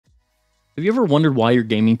Have you ever wondered why your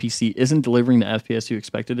gaming PC isn't delivering the FPS you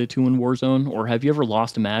expected it to in Warzone? Or have you ever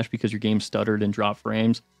lost a match because your game stuttered and dropped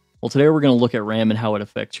frames? Well, today we're going to look at RAM and how it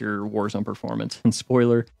affects your Warzone performance. And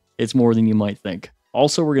spoiler, it's more than you might think.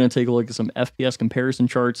 Also, we're going to take a look at some FPS comparison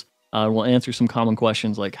charts. We'll answer some common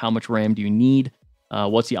questions like how much RAM do you need?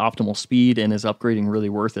 What's the optimal speed? And is upgrading really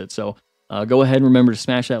worth it? So go ahead and remember to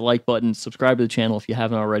smash that like button, subscribe to the channel if you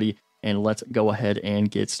haven't already, and let's go ahead and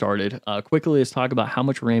get started. Quickly, let's talk about how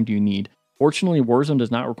much RAM do you need. Fortunately, Warzone does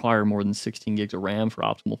not require more than 16 gigs of RAM for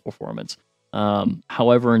optimal performance.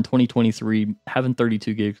 However, in 2023, having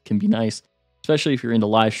 32 gigs can be nice, especially if you're into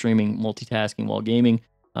live streaming, multitasking while gaming,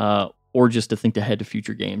 or just to think ahead to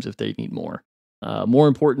future games if they need more. More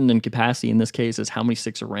important than capacity in this case is how many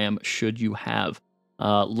sticks of RAM should you have.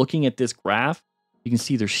 Looking at this graph, you can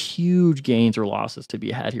see there's huge gains or losses to be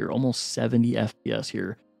had here, almost 70 FPS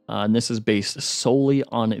here. And this is based solely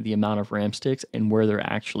on the amount of RAM sticks and where they're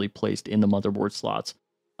actually placed in the motherboard slots.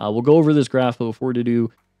 We'll go over this graph, but before we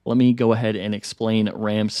do, let me go ahead and explain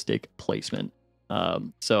RAM stick placement.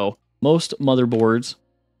 So most motherboards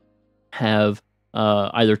have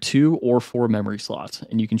either 2 or 4 memory slots,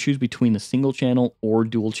 and you can choose between the single channel or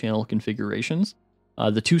dual channel configurations.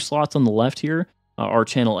 The 2 slots on the left here are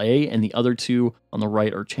channel A, and the other 2 on the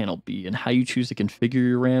right are channel B. And how you choose to configure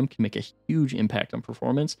your RAM can make a huge impact on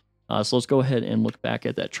performance. So let's go ahead and look back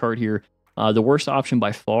at that chart here. The worst option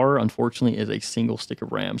by far, unfortunately, is a single stick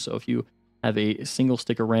of RAM. So if you have a single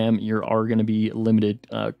stick of RAM, you are going to be limited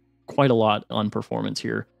quite a lot on performance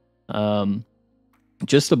here.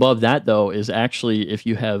 Just above that, though, is actually if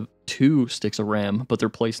you have 2 sticks of RAM, but they're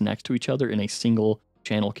placed next to each other in a single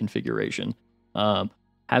channel configuration.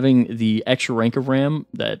 Having the extra rank of RAM,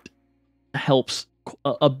 that helps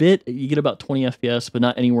a bit. You get about 20 FPS, but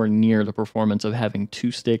not anywhere near the performance of having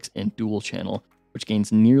 2 sticks and dual channel, which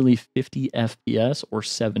gains nearly 50 FPS or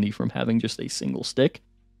 70 from having just a single stick.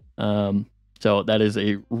 So that is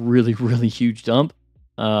a really, really huge jump.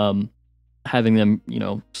 Having them,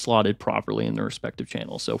 slotted properly in their respective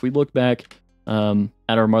channels. So if we look back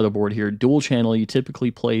at our motherboard here, dual channel, you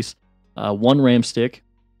typically place 1 RAM stick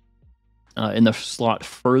in the slot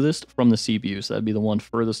furthest from the CPU. So that'd be the one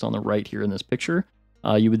furthest on the right here in this picture.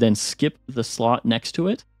 You would then skip the slot next to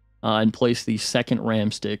it and place the second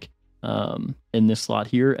RAM stick in this slot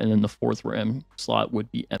here, and then the 4th RAM slot would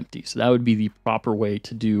be empty. So that would be the proper way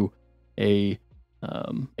to do a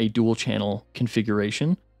dual channel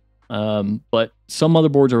configuration. But some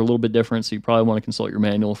motherboards are a little bit different, so you probably want to consult your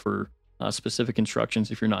manual for specific instructions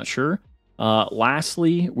if you're not sure.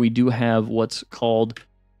 Lastly, we do have what's called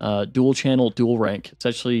dual channel dual rank. It's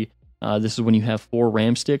actually, this is when you have 4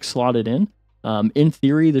 RAM sticks slotted in. In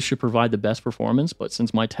theory, this should provide the best performance, but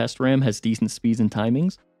since my test RAM has decent speeds and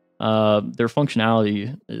timings, their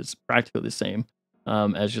functionality is practically the same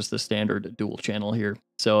as just the standard dual channel here.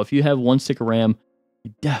 So if you have 1 stick of RAM,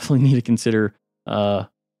 you definitely need to consider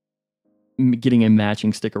getting a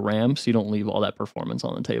matching stick of RAM so you don't leave all that performance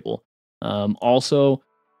on the table. Also,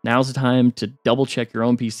 now's the time to double check your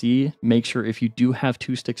own PC. Make sure if you do have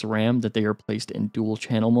 2 sticks of RAM that they are placed in dual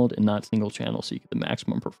channel mode and not single channel so you get the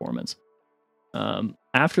maximum performance.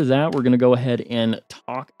 After that, we're going to go ahead and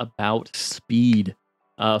talk about speed.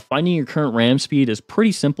 Finding your current RAM speed is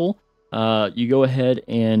pretty simple. You go ahead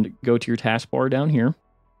and go to your taskbar down here.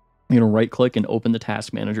 You're going to right click and open the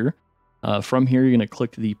task manager. From here, you're going to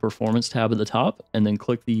click the performance tab at the top and then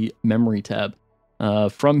click the memory tab.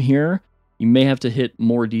 From here, you may have to hit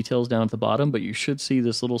more details down at the bottom, but you should see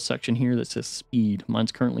this little section here that says speed.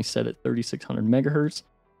 Mine's currently set at 3600 megahertz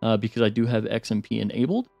because I do have XMP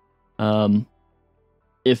enabled.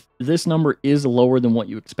 If this number is lower than what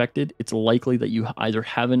you expected, it's likely that you either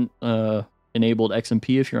haven't enabled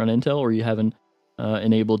XMP if you're on Intel, or you haven't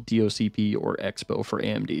enabled DOCP or Expo for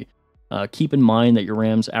AMD. Keep in mind that your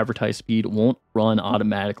RAM's advertised speed won't run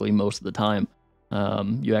automatically most of the time.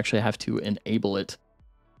 You actually have to enable it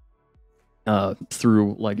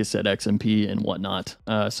through, like I said, XMP and whatnot.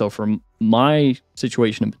 So for my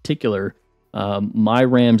situation in particular, my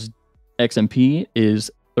RAM's XMP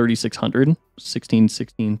is 3600,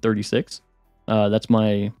 1636. That's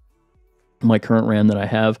my current RAM that I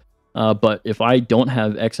have. But if I don't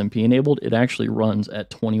have XMP enabled, it actually runs at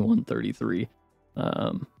 2133.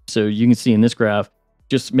 So you can see in this graph,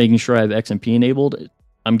 just making sure I have XMP enabled,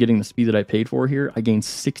 I'm getting the speed that I paid for here. I gained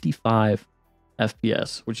 65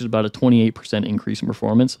 FPS, which is about a 28% increase in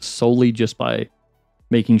performance solely just by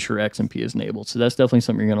making sure XMP is enabled. So that's definitely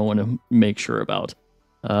something you're going to want to make sure about.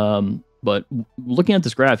 But looking at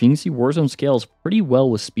this graph, you can see Warzone scales pretty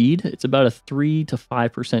well with speed. It's about a 3 to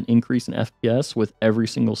 5% increase in FPS with every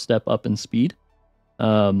single step up in speed.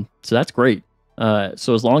 So that's great.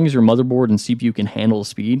 So as long as your motherboard and CPU can handle the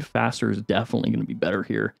speed, faster is definitely going to be better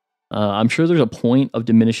here. I'm sure there's a point of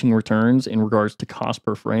diminishing returns in regards to cost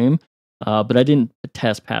per frame, but I didn't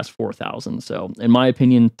test past 4,000. So in my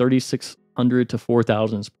opinion, 3,600 to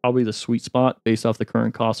 4,000 is probably the sweet spot based off the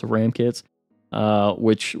current cost of RAM kits,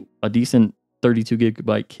 which a decent 32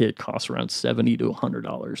 gigabyte kit costs around $70 to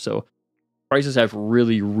 $100. So prices have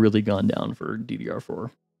really, really gone down for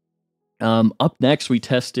DDR4. Up next, we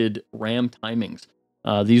tested RAM timings.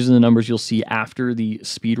 These are the numbers you'll see after the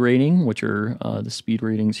speed rating, which are the speed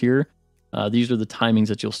ratings here. These are the timings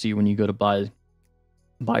that you'll see when you go to buy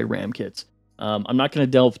RAM kits. I'm not going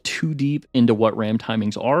to delve too deep into what RAM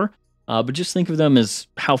timings are, but just think of them as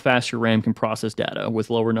how fast your RAM can process data,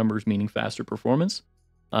 with lower numbers meaning faster performance.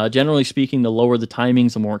 Generally speaking, the lower the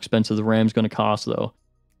timings, the more expensive the RAM is going to cost, though.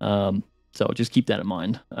 So just keep that in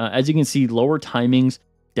mind. As you can see, lower timings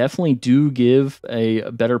definitely do give a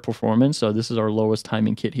better performance. So this is our lowest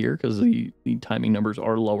timing kit here because the timing numbers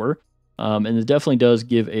are lower. And it definitely does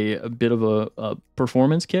give a bit of a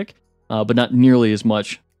performance kick, but not nearly as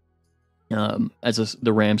much as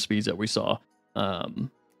the RAM speeds that we saw.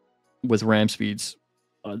 With RAM speeds,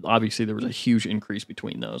 obviously there was a huge increase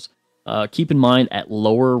between those. Keep in mind at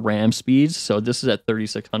lower RAM speeds, so this is at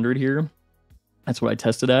 3600 here. That's what I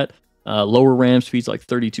tested at. Lower RAM speeds like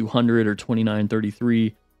 3200 or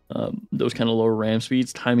 2933, those kind of lower RAM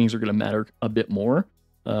speeds, timings are going to matter a bit more.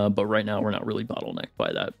 But right now we're not really bottlenecked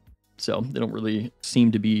by that. So they don't really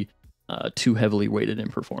seem to be too heavily weighted in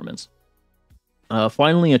performance.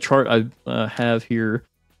 Finally, a chart I have here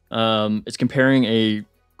is comparing a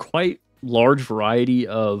quite large variety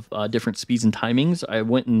of different speeds and timings. I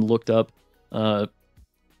went and looked up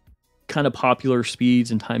kind of popular speeds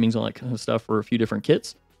and timings on that kind of stuff for a few different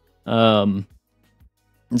kits. And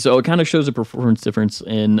so it kind of shows a performance difference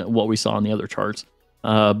in what we saw in the other charts.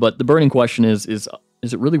 But the burning question is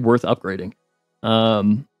it really worth upgrading?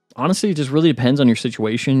 Honestly, it just really depends on your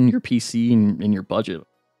situation, your PC, and your budget.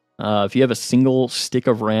 If you have a single stick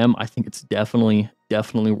of RAM, I think it's definitely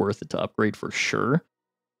worth it to upgrade for sure.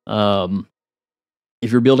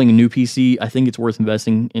 If you're building a new PC, I think it's worth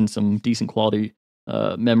investing in some decent quality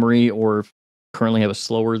memory, or if you currently have a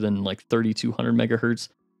slower than like 3200 megahertz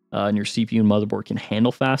and your CPU and motherboard can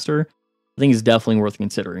handle faster, I think it's definitely worth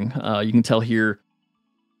considering. You can tell here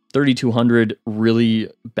 3200 really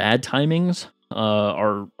bad timings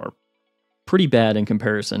are pretty bad in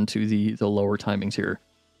comparison to the lower timings here,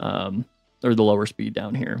 or the lower speed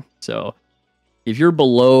down here. So if you're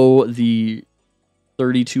below the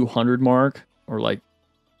 3200 mark, or like,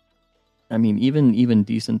 I mean, even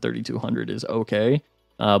decent 3200 is okay.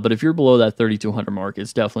 But if you're below that 3200 mark,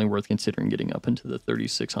 it's definitely worth considering getting up into the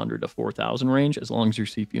 3600 to 4000 range, as long as your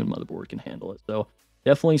CPU and motherboard can handle it. So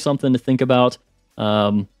definitely something to think about.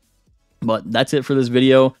 But that's it for this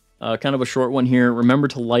video. Kind of a short one here. Remember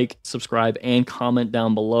to like, subscribe, and comment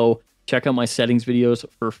down below. Check out my settings videos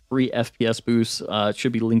for free FPS boosts. It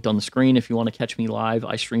should be linked on the screen if you want to catch me live.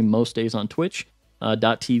 I stream most days on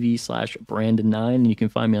twitch.tv/Brandon9, and you can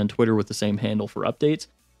find me on Twitter with the same handle for updates.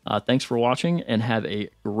 Thanks for watching, and have a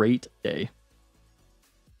great day.